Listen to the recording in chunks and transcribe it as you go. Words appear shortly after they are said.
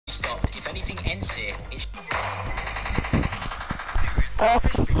anything NSA, it's...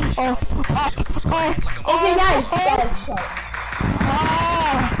 Okay, guys, shut.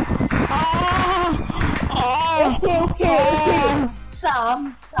 Okay.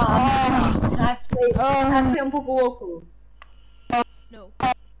 Sam, can I play un poco loco? No.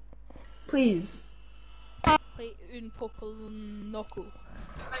 Please. Play un poco loco.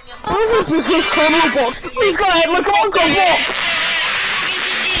 This is because combo box. Please go ahead, look on combo box.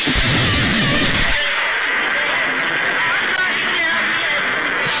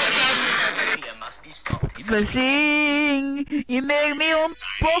 Sing, you make me un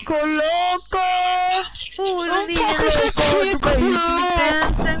poco loco. Un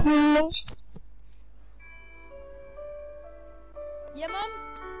loco. Yeah, mum?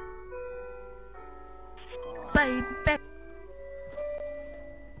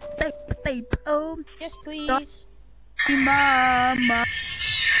 Babe, oh, Yes, please. mama.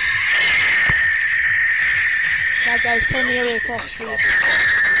 Now, guys, turn the area off, please.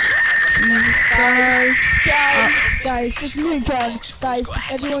 Guys, just mute John. Guys,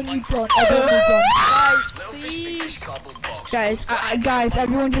 everyone mute John. Guys, please. Guys,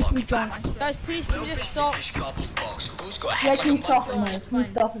 everyone just mute John. Guys, please, can we just stop? Yeah, keep stopping this. Keep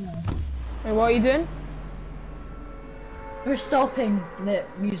stopping this. Wait, what are you doing? We're stopping the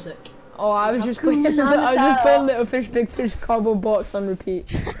music. Oh, I was just playing Little Fish, Big Fish combo box on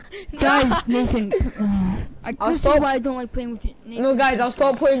repeat. Guys, Nathan, I'll this stop. is why I don't like playing with you. Nathan. No, guys, I'll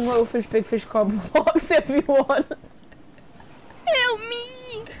stop playing Little Fish, Big Fish combo box if you want. Help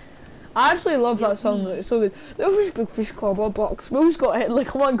me! I actually love that song though, it's so good. Little Fish, Big Fish combo box. Will's got hit like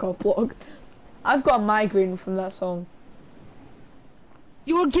a Minecraft block. I've got a migraine from that song.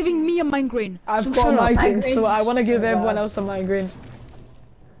 You're giving me a migraine. I've got a migraine, so I want to give everyone else a migraine.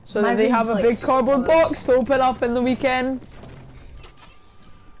 So that they have a big cardboard box to open up in the weekend.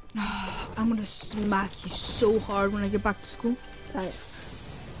 I'm gonna smack you so hard when I get back to school. Thanks.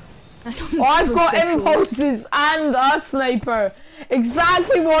 Oh, I've got impulses and a sniper.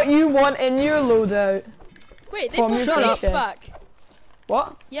 Exactly what you want in your loadout. Wait, they From put your plates kitchen. back.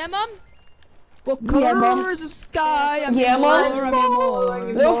 What? Yeah, mum? What color is the sky? I'm Yeah, more.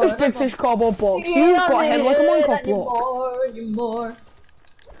 Little Fish, Big Fish cardboard box. You've got hit like a Minecraft block.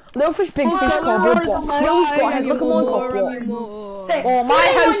 Little Fish, Big Fish cardboard box. Will's got hit like a Minecraft block. Oh, my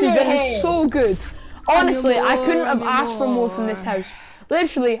house is getting so good. Honestly, I couldn't have asked for more from this house.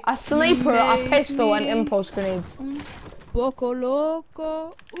 Literally, a sniper, a pistol, and impulse grenades. Poco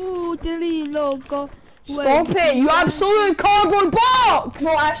loco, utili loco. Stop it, you absolute cardboard box!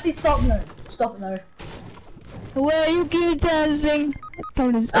 No, actually, stop now. Stop now. Where you keep dancing?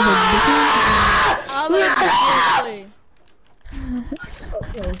 Alan, seriously. Stop,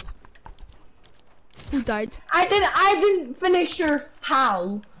 please. Who died? I didn't finish your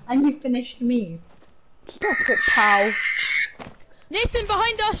pal, and you finished me. Stop it, pal. Nathan,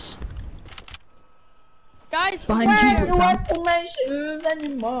 behind us! Guys, Behind Where you, you want to my shoes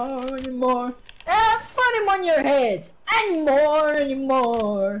anymore? Put him on your head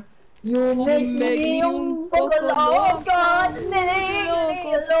anymore. You make me un poco loco,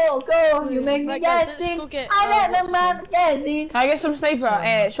 loco. You make me Right, guys, let's guessing. go get, I let what's them man guessing. Can I get some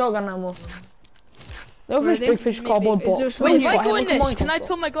sniper? Shotgun ammo. Little Fish, Ready? Big Fish cardboard Is there box. some- wait, if you I got go hit in like a this, can I Minecraft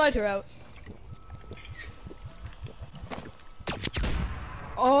pull my glider out?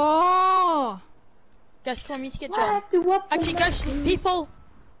 Oh! Guys, come on, we need to get John. Actually, guys, people!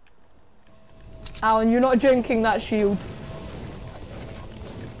 Alan, you're not drinking that shield.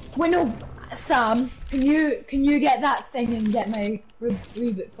 Wait, no, Sam, can you get that thing and get my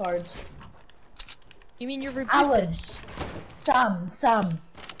reboot cards? You mean your Alan. Rebutus? Sam,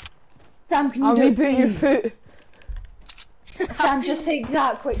 can you I'll do it, reboot your please? foot. Sam, just take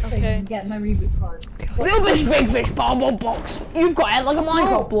that quick thing Okay. and get my reboot card. Little Fish, Big Fish cardboard box. You've got it like a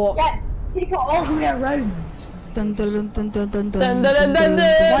Minecraft block. Take it all the way around. Dun dun dun dun dun dun Dun dun dun dun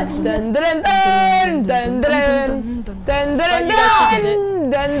dun dun dun dun dun dun dun dun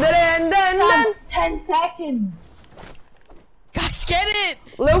dun dun dun dun. 10 seconds. Guys, get it!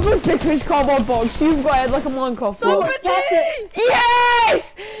 Little Fish, Big Fish cardboard box. You've got it like a Minecraft So block. pretty!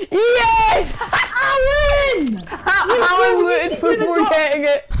 Yes! Yes! I win! Alan looted before getting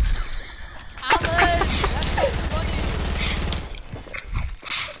it. Alan! That's so funny!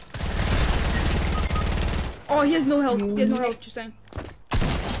 Oh, he has no health. He has no health, just saying.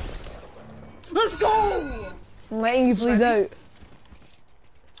 Let's go! I'm letting you bleed out.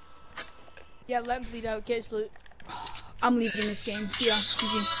 Yeah, let him bleed out, get his loot. I'm leaving this game. See ya.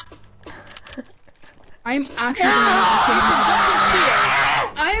 GG. I'm actually gonna Nathan, drop some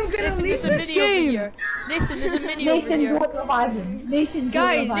shields! I am gonna Nathan, leave there's a this mini over game. here. Nathan, there's a mini over Nathan, here. don't revive him. Nathan, don't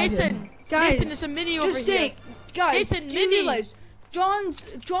Guys, revive him. Nathan, Guys, Nathan, there's a mini over here. Guys, Nathan, do you mini. realize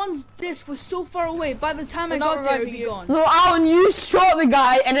John's disc was so far away? By the time I not got there, it'd reviving be you. gone. No, Alan, you shot the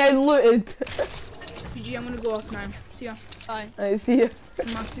guy and then looted. GG, I'm gonna go off now. See ya. Bye. I see you.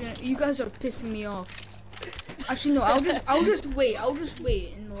 You guys are pissing me off. Actually, no. I'll just wait. I'll just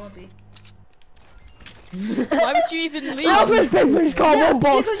wait in the lobby. Why would you even leave? Elvis Big Fish cardboard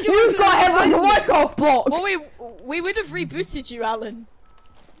box. because You've got him like a revive Minecraft block. Well, we would have rebooted you, Alan.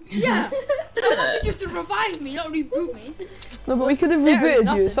 Yeah. I wanted you to revive me, not reboot me. No, but we could have There, rebooted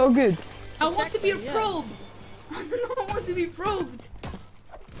nothing. you. It's all good. I want to be Exactly, yeah. probed. I want to be probed.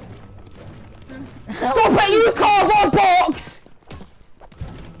 Stop it, you cardboard box!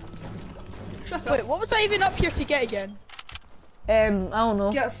 Shut up. Wait, what was I even up here to get again? I don't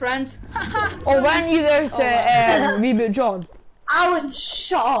know. Get a friend. Oh, weren't you there to reboot John? Alan,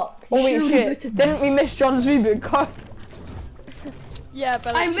 shut up. Oh wait, You shit. rebooted me. Didn't we miss John's reboot card? Yeah,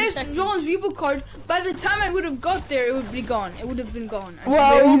 but like I 2 missed seconds. John's reboot card. By the time I would have got there, it would be gone. It would have been gone.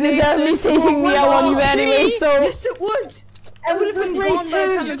 Well, you deserve me taking me out on you anyway, so... Yes, it would. It would have been Right gone by the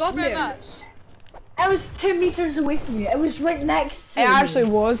too. time I Thanks got very there. much. I was 2 meters away from you. It was right next to It you. actually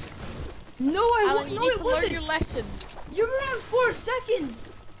was. No, Alan, you no, need it to learn wasn't. your lesson. You were on 4 seconds.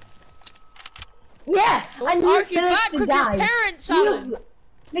 Yeah, Don't and you argue finished back the with guy. your parents, You- Alan.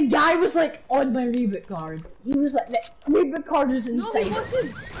 The guy was like on my reboot card. He was like, the reboot card was No, inside. he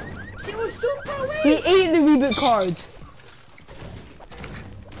wasn't. He was so far away. He ate the reboot card.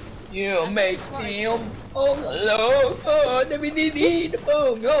 You That's make smart. me all alone. Oh, let me need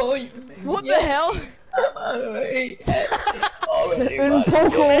oh, you make What me the hell? already In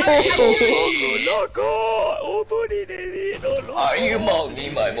Poco. Are you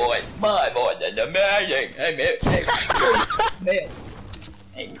moaning, my boy? My boy, that's amazing. Hey,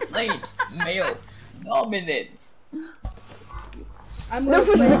 hey, please, male dominance. I'm Look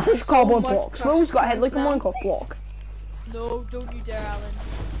for play the fish so cardboard much box. Clash Will's got a head of like a Clans Minecraft block. No, don't you dare, Alan.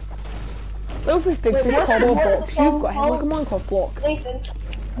 Little fish, big Wait, fish what's cardboard the box. song You've got a head like a called? Minecraft block.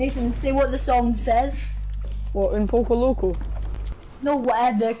 Nathan, say what the song says. What, in Poco Loco? No,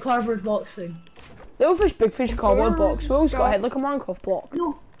 what the cardboard box thing. Little fish, big fish cardboard box. Will's got a head like a Minecraft block.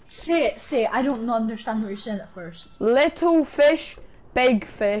 No, say it. I don't understand what you're saying at first. Little fish, big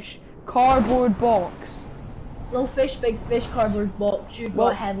fish, cardboard box. Little fish, big fish, cardboard box. You got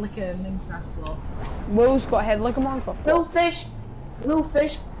What? a head like a Minecraft block. Will's got a head like a Minecraft Little block.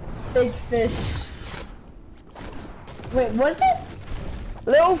 fish, big fish. Wait, what's it?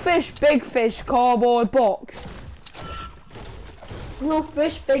 Little fish, big fish, cardboard box. Little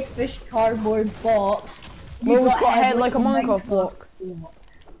fish, big fish, cardboard box. Will's got a head like a Minecraft block.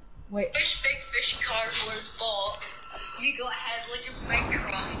 Wait. Fish, big fish, cardboard box. You got a head like a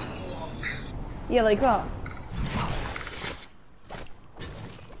Minecraft block. Yeah, like that.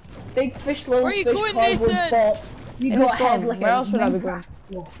 Big fish, little Where are you fish, going, cardboard Nathan? box. You In got a the head storm. like Where a else would I be going? Minecraft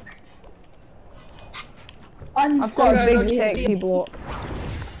block. I've got a Guys, big I'll just sexy block.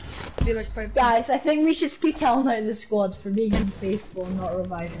 Be like 5 Guys, I think we should kick Alan out of the squad for being unfaithful and not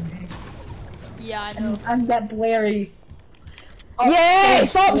reviving me. Yeah, I know. And get Blairy.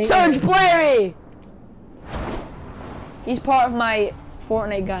 Yes! Blairy. Upsurge Blairy! He's part of my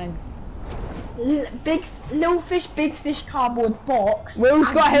Fortnite gang. Big little fish, big fish, cardboard box. Will's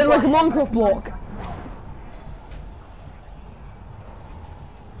And got a you head like a got Minecraft block.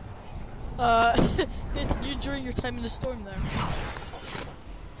 Nathan, you during your time in the storm there.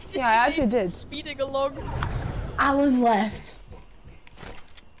 Just Yeah, I see actually Nathan did. Speeding along. Alan left.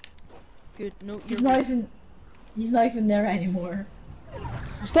 Good, no, you're He's not even there anymore.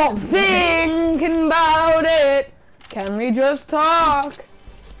 Stop thinking about it! Can we just talk?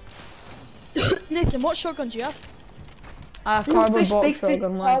 Nathan, what shotgun do you have? Little Cardboard fish, box big fish,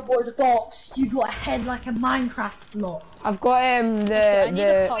 shotgun, man. cardboard box. You got a head like a Minecraft block. I've got I need a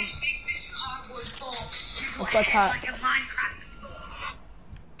the pump. Fish, big fish, cardboard box. You I've got got a head that. like a Minecraft block.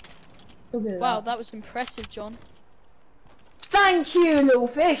 Look at Wow, that. that was impressive, John. Thank you, little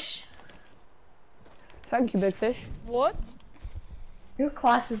fish. Thank you, big fish. What? Your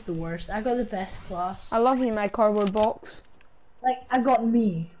class is the worst. I got the best class. I love you, my cardboard box. Like, I got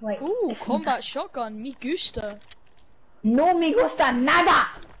me. Like, Ooh, it's combat shotgun, me gusta. no me gusta nada.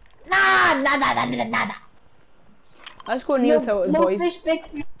 Nada. Let's go Neo Tilted, Little boys. fish, big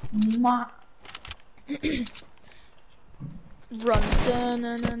fish. Run.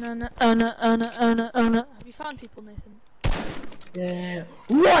 Have you found people, Nathan?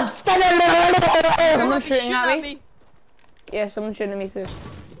 Run. Someone's Shoot shooting at me. Yeah, someone's shooting at me too.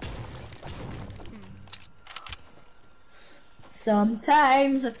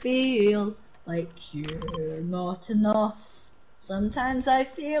 Sometimes I feel like you're not enough. Sometimes I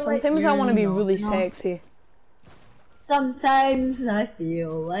feel like Sometimes I want to be you're really not sexy. Sometimes I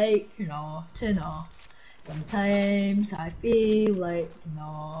feel like you're not enough. Sometimes I feel like you're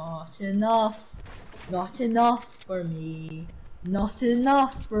not enough. Not enough for me. Not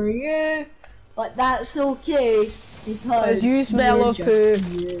enough for you. But that's okay because you smell you're of just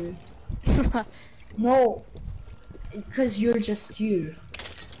poo. you. No, because you're just you.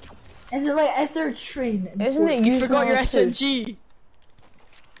 Is there a train? Isn't it You you forgot your smell of poo? SMG.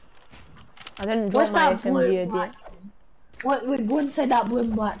 I didn't drop What's my that blue SMG, and black idiot. thing? What? Wait, go inside that blue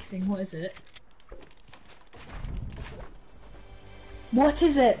and black thing. What is it? What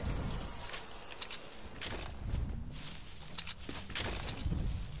is it?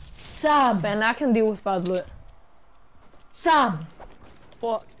 Sam. Ben, I can deal with bad loot. Sam.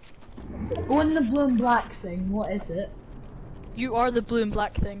 What? Go in the blue and black thing. What is it? You are the blue and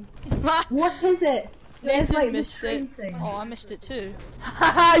black thing. What is it? It's Nathan like the missed train it. thing. Oh, I missed it too.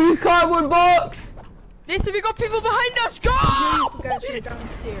 Haha, you cardboard box! Nathan, we got people behind us. Go! You guys are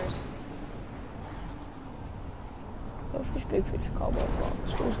downstairs. Little fish, big fish, cardboard box.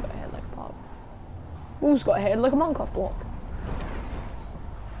 Who's got a head like a pop? Who's got a head like a Minecraft block?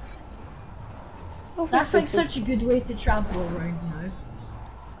 Little fish, That's big like fish. such a good way to travel around now.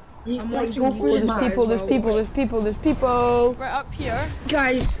 You I'm like watching go for YouTube. the There's map. people, there's well. people, there's people, there's people. Right up here.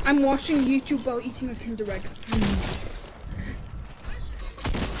 Guys, I'm watching YouTube while eating a Kinder Egg.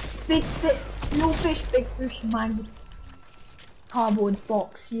 Big fish, no fish, big fish, man. Cardboard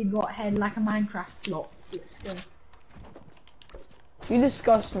box. You got head like a Minecraft block. Let's go. You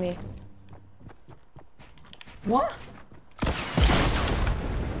disgust me. What?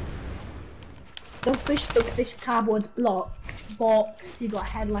 No fish, big fish, cardboard block box. You got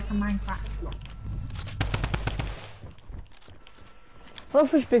head like a Minecraft block. Little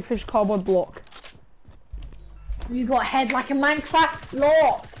fish, big fish, cardboard block. You got head like a Minecraft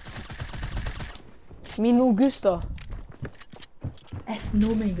block. Me no gusta. Es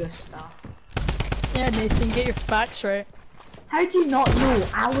no me gusta. Yeah, Nathan, get your facts right. How do you not know?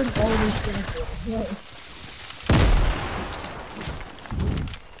 Alan always says it. No.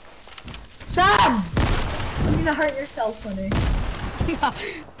 Sam! You're gonna hurt yourself, honey.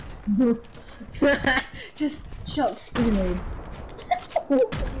 Just shock screaming. What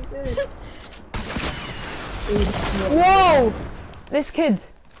are you doing? Whoa! This kid.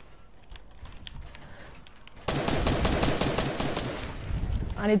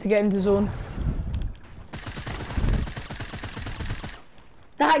 I need to get into zone.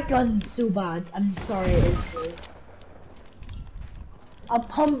 That gun's so bad. I'm sorry, it is good. A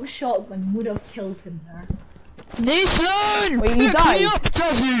pump shotgun would have killed him there. Nathan! Wait, you pick died? me up,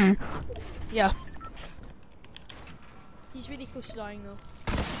 does he? Yeah. He's really close to dying though.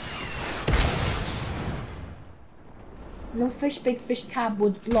 No fish, big fish,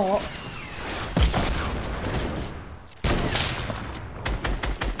 cardboard block.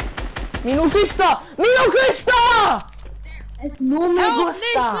 Me no gusta! Me no gusta! It's no me Help,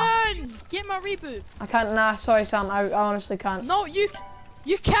 gusta. Nathan! Get my reboot. I can't, nah, sorry Sam, I honestly can't. No, you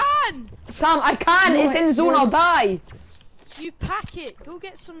can! Sam, I can! No, It's in zone, I'll die! You pack it. Go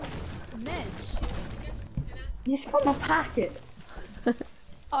get some meds. You just got my packet. Oh,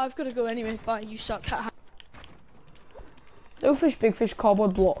 I've got to go anyway. Bye, you suck. Little fish, big fish,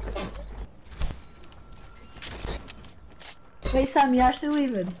 cardboard block. Wait, Sam, you actually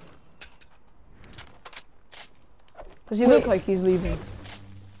leaving? Does he look like he's leaving?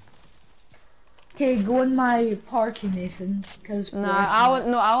 Okay, go in my party, Nathan. Because Nah,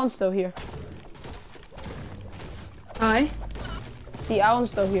 Alan's still here. Hi. See,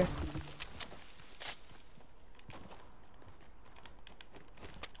 Alan's still here.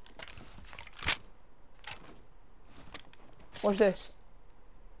 Watch this.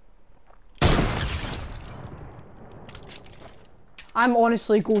 I'm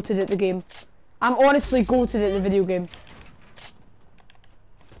honestly goated at the game. I'm honestly goated at the video game.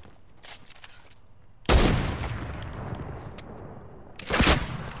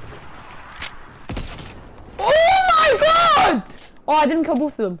 Oh my god! Oh, I didn't kill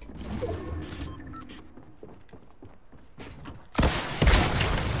both of them.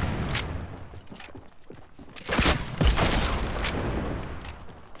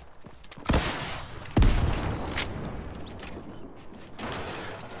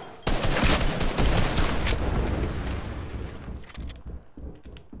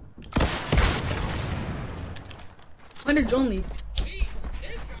 When did John leave?